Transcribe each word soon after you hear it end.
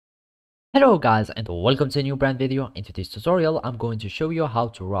Hello guys and welcome to a new brand video. In today's tutorial I'm going to show you how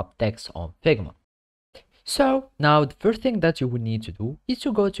to wrap text on Figma. So now the first thing that you will need to do is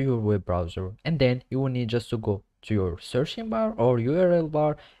to go to your web browser, and then you will need just to go to your searching bar or URL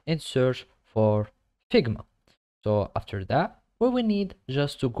bar and search for Figma. So after that we will need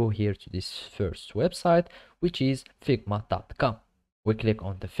just to go here to this first website, which is figma.com. We click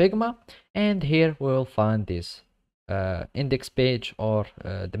on the Figma and here we will find this index page or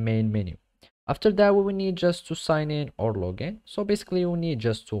the main menu. After that we will need just to sign in or log in. So basically you need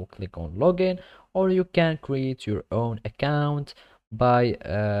just to click on login, or you can create your own account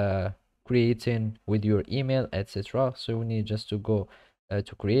by creating with your email, etc. So we need just to go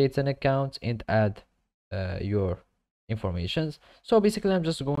to create an account and add your informations. So basically I'm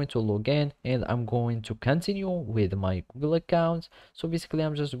just going to log in and I'm going to continue with my Google account. So basically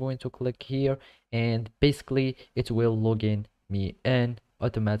I'm just going to click here and basically it will log in me in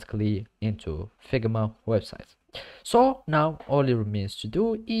automatically into Figma website. So now all it remains to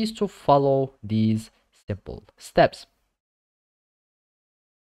do is to follow these simple steps.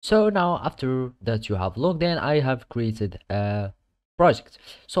 So now after that you have logged in, I have created a project.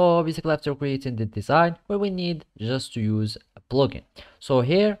 So basically after creating the design, we will need just to use a plugin. So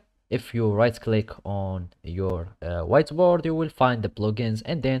here, if you right click on your whiteboard, you will find the plugins,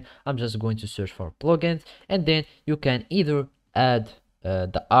 and then I'm just going to search for plugins, and then you can either add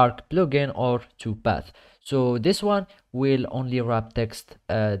the arc plugin or toolpath. So this one will only wrap text,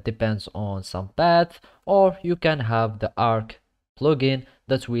 depends on some path, or you can have the arc plugin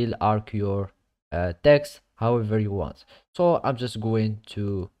that will arc your text however you want. So I'm just going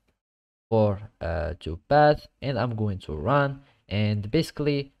to path, and I'm going to run, and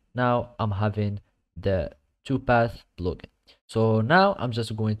basically now I'm having the path plugin. So now I'm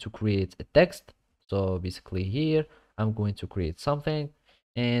just going to create a text. So basically here I'm going to create something,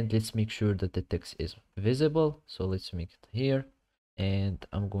 and let's make sure that the text is visible. So let's make it here, and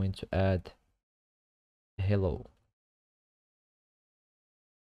I'm going to add hello.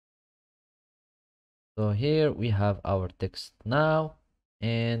 So here we have our text now,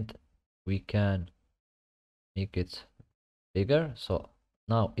 and we can make it bigger. So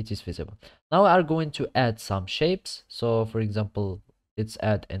now it is visible. Now we are going to add some shapes. So for example, let's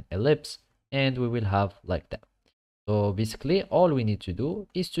add an ellipse, and we will have like that. So basically all we need to do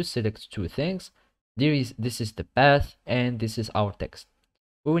is to select two things. This is the path, and this is our text.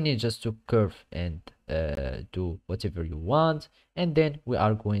 We will need just to curve and do whatever you want, and then we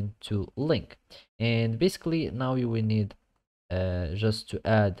are going to link. And basically now you will need just to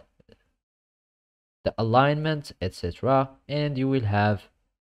add the alignment, etc. And you will have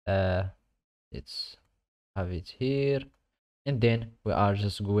let's have it here, and then we are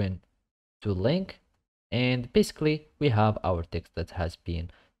just going to link, and basically we have our text that has been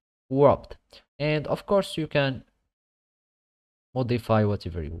warped. And of course you can modify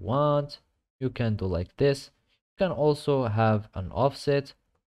whatever you want. You can do like this. You can also have an offset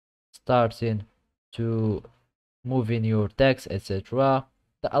starting to move in your text, etc.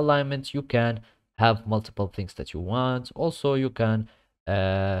 The alignment, you can have multiple things that you want. Also you can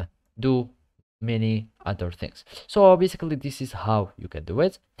do many other things. So basically this is how you can do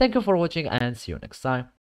it. Thank you for watching, and see you next time.